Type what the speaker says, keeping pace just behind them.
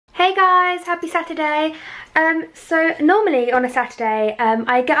Hey guys, happy Saturday. So normally on a Saturday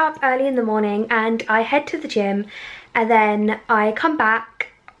I get up early in the morning and I head to the gym, and then I come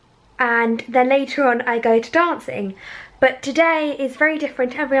back, and then later on I go to dancing. But today is very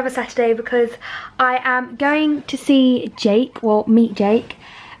different to every other Saturday because I am going to see Jake, well meet Jake,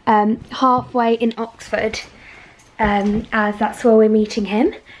 halfway in Oxford, as that's where we're meeting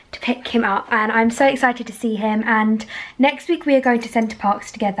him, to pick him up, and I'm so excited to see him. And next week we are going to Center Parcs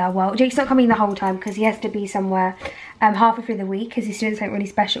together. Well, Jake's not coming the whole time because he has to be somewhere halfway through the week because his students aren't really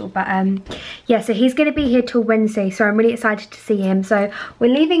special, but yeah, so he's going to be here till Wednesday, so I'm really excited to see him. So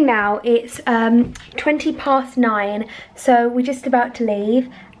we're leaving now. It's 9:20, so we're just about to leave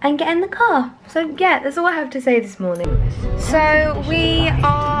and get in the car. So yeah, that's all I have to say this morning. So we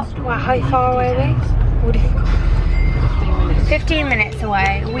are, well, how far away are we? What have you got? 15 minutes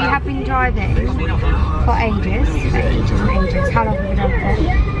away. We have been driving for ages. How long have we done for?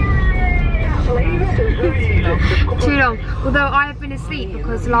 Too long. Although I have been asleep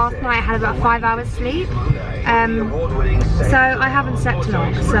because last night I had about 5 hours sleep. So I haven't slept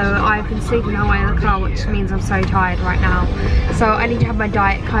long. So I've been sleeping the whole way in the car, which means I'm so tired right now. So I need to have my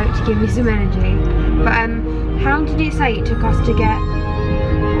Diet Coke to give me some energy. But how long did you say it took us to get?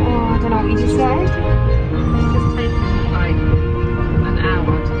 Oh, I don't know what you just said.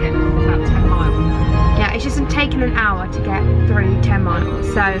 It's just taken an hour to get through 10 miles,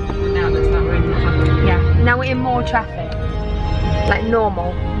 so now there's not really traffic. Yeah, now we're in more traffic, like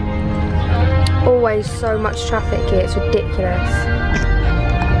normal. Always so much traffic here, it's ridiculous.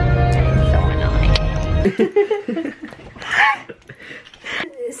 It's so annoying.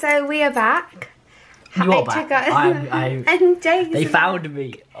 So we are back. You are back. And James. They found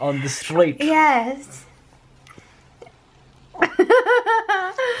me on the street. Yes.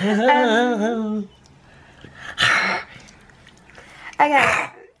 Okay,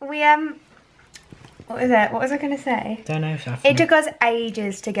 we what was I gonna say? Don't know. It took us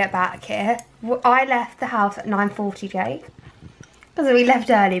ages to get back here. I left the house at 9:40, Jake, because we left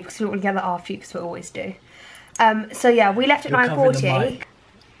early because we didn't want to get that after you, because we always do. So yeah, we left at 9:40.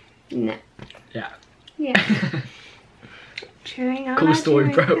 No. Yeah. Yeah. Chewing on. Cool story,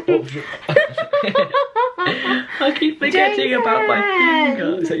 bro. I keep forgetting about my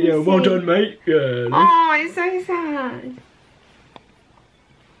finger. It's like, yeah, well done, mate. Yeah. Oh, it's so sad.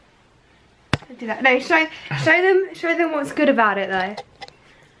 Do that. No, show them what's good about it though.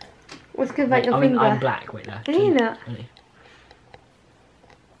 What's good about your finger? I'm black. Wait, no. Are you not?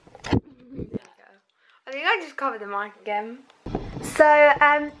 I think I just covered the mic again. So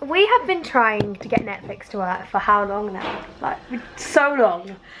we have been trying to get Netflix to work for how long now? Like so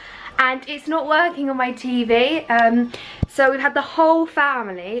long. And it's not working on my TV. So we've had the whole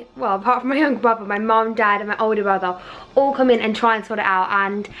family, well, apart from my younger brother, my mum, dad and my older brother, all come in and try and sort it out.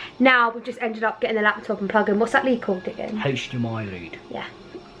 And now we've just ended up getting the laptop and plugging. What's that lead called again? HDMI lead. Yeah,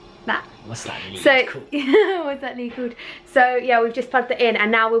 that. What's that lead called? What's that lead called? So yeah, we've just plugged it in,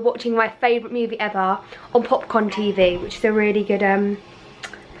 and now we're watching my favourite movie ever on Popcorn TV, which is a really good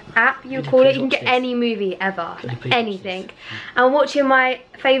app, you call it. You can get any movie ever, anything. And I'm watching my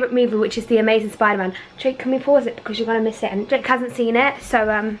favourite movie, which is The Amazing Spider-Man. Jake, can we pause it because you're gonna miss it? And Jake hasn't seen it, so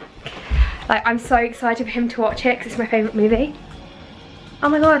like I'm so excited for him to watch it because it's my favourite movie. Oh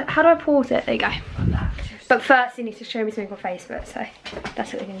my god, how do I pause it? There you go. But first he needs to show me something on Facebook, so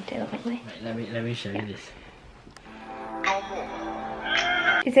that's what we're gonna do, aren't we? Wait, let me show you this.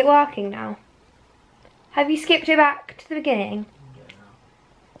 Is it working now? Have you skipped it back to the beginning?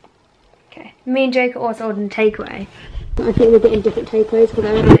 Okay, me and Jake are also ordering takeaway. I think we're getting different takeaways because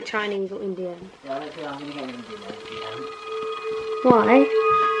I don't like Chinese or Indian. Yeah, I don't think I'm going to get Indian. Why? I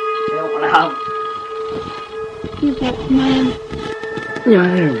don't want to have. You got mine. Yeah, I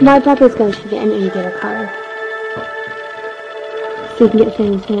know. My brother's going to get an Indian curry. So you can get the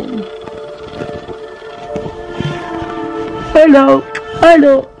same as him. Hello!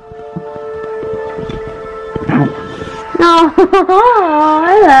 Hello! Oh,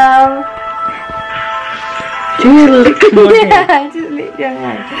 hello! Yeah, just lick your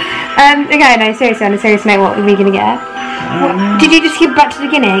head. Okay, no, seriously, on a serious note, what are we gonna get? Did you just skip back to the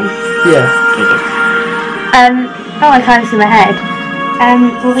beginning? Yeah. Okay, good. Oh, I can't see my head.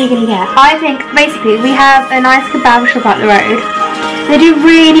 What are we gonna get? I think, basically, we have a nice kebab shop up the road. They do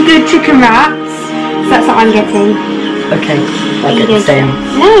really good chicken wraps, so that's what I'm getting. Okay, I get the same.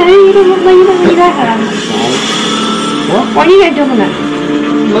 No, you don't have What? Why do you get Domino's?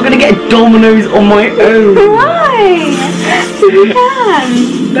 I'm not gonna get Domino's on my own. Why? You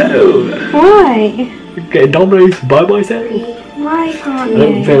can. No. Why? Get Domino's by myself. Why can't you? I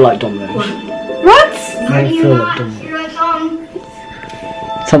don't feel like Domino's. What? I don't feel like Domino's.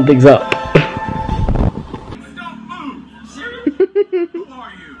 Something's up.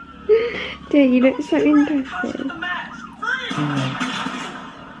 Dude, you look so interested.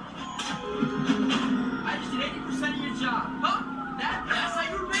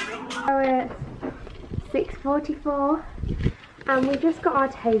 We're at 6:44 and we just got our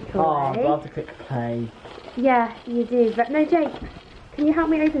takeaway. Oh, I'll have to click play. Yeah, you do. But no, Jake, can you help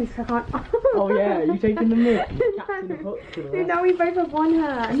me open this? I can't. Oh yeah, you taking the mic? No, now we both have one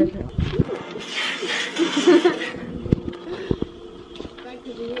hand.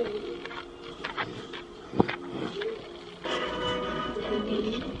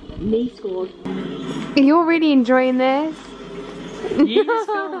 Me scored. You're really enjoying this? You just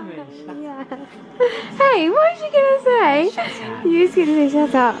filmed me. Yeah. Hey, what was you gonna say? Shut up. You was gonna say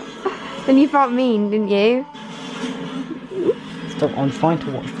shut up. Then you felt mean, didn't you? Stop, I'm trying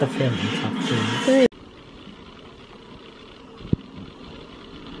to watch the film and stuff too.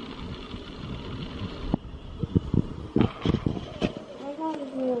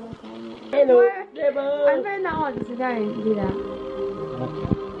 Hello, I'm putting that on, so don't do that.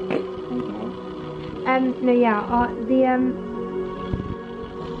 Okay. No, yeah,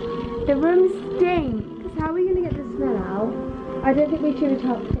 the room stinks. How are we gonna get the smell out? I don't think we should have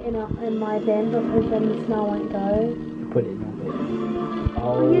tucked it in my bin because then the smell won't go. Put it in my bin.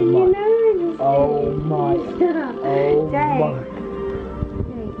 Oh You my. know Oh my. Oh my.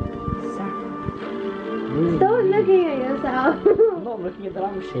 Stop looking at yourself. I'm not looking at the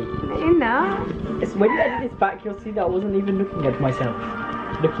lampshade. You're not. It's when you edit this back, you'll see that I wasn't even looking at myself.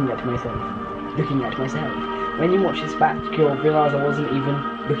 Looking at myself. Looking at myself. When you watch this back, you'll realise I wasn't even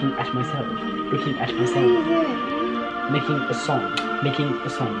looking at myself. Looking at myself. Making a song. Making a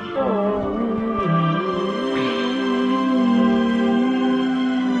song.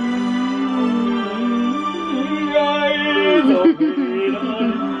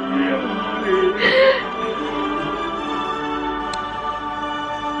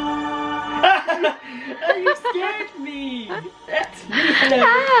 You scared me! That's me!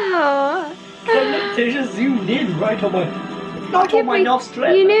 Ow! It just zoomed in right on my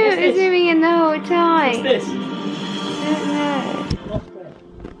nostril. You knew What's it was this? zooming in the whole time. What's this? I don't know.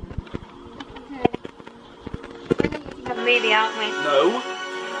 We're a movie, aren't we? No.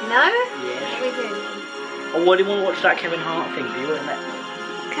 No? Yeah. We do. Oh, what do you want to watch that Kevin Hart thing? Do you want that?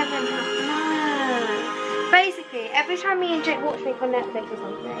 Kevin Hart. No. Basically, every time me and Jake watch something on Netflix or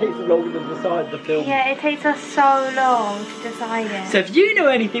something. It takes longer to decide the film. Yeah, it takes us so long to decide it. So if you know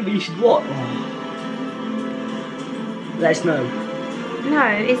anything we should watch, let us know. No,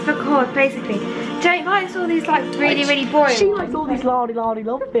 it's because basically Jake likes all these like really boring. She likes all these lardy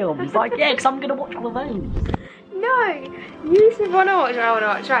love films. Like, yeah, because I'm gonna watch all of those. No, you should wanna watch. I wanna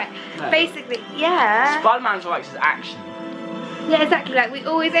watch. Right. No. Basically, yeah. Spider-Man likes his action. Yeah, exactly. Like we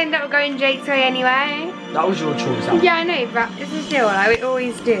always end up going Jake's way anyway. That was your choice. That Yeah, I know, but this is still like we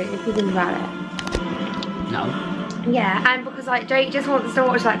always do if you think about it. No. Yeah, and because like Jake just wants to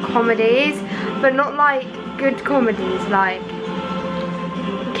watch like comedies, but not like good comedies like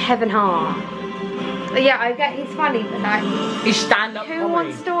Kevin Hart. But yeah, I get he's funny, but like It's stand-up who comedy.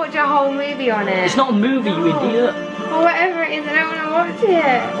 wants to watch a whole movie on it? It's not a movie, you idiot. Or whatever it is, I don't want to watch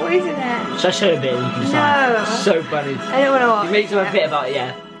it. What is it? So I show a bit and you can decide. No. So funny. I don't want to watch He makes it. a bit about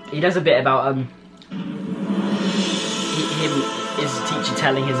he does a bit about him his teacher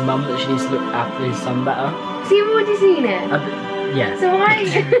telling his mum that she needs to look after his son better. So you've already seen it? Yeah. So why?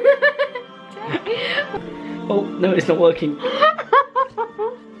 Oh no, it's not working.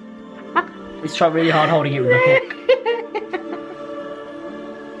 He's trying really hard holding it with the hook.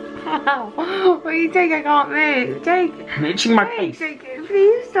 Ow. What are you doing? I can't move. Jake. I'm itching my Jake, face. Jake,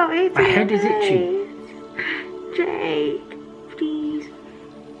 please stop itching. My head is your itchy. face. Jake, please.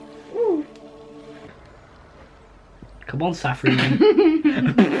 Ooh. Come on, Saffron.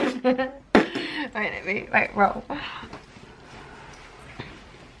 Wait, roll.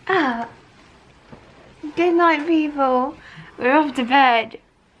 Ah. Good night, people. We're off to bed.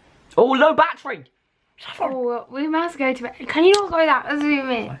 Oh, low battery. Saffron. Oh, we must go to bed. Can you not go that zoom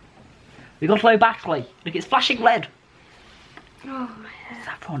in? We got low battery. Look, it's flashing red. Oh, my hair.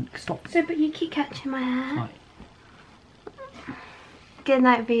 Saffron, stop. So, but you keep catching my hair. Right. Good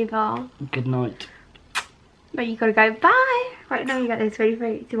night, people. Good night. But you gotta go. Bye. Right now, you got this. Ready?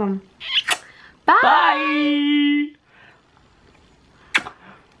 3, 2, 1. Bye. Bye.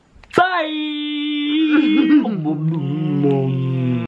 Bye.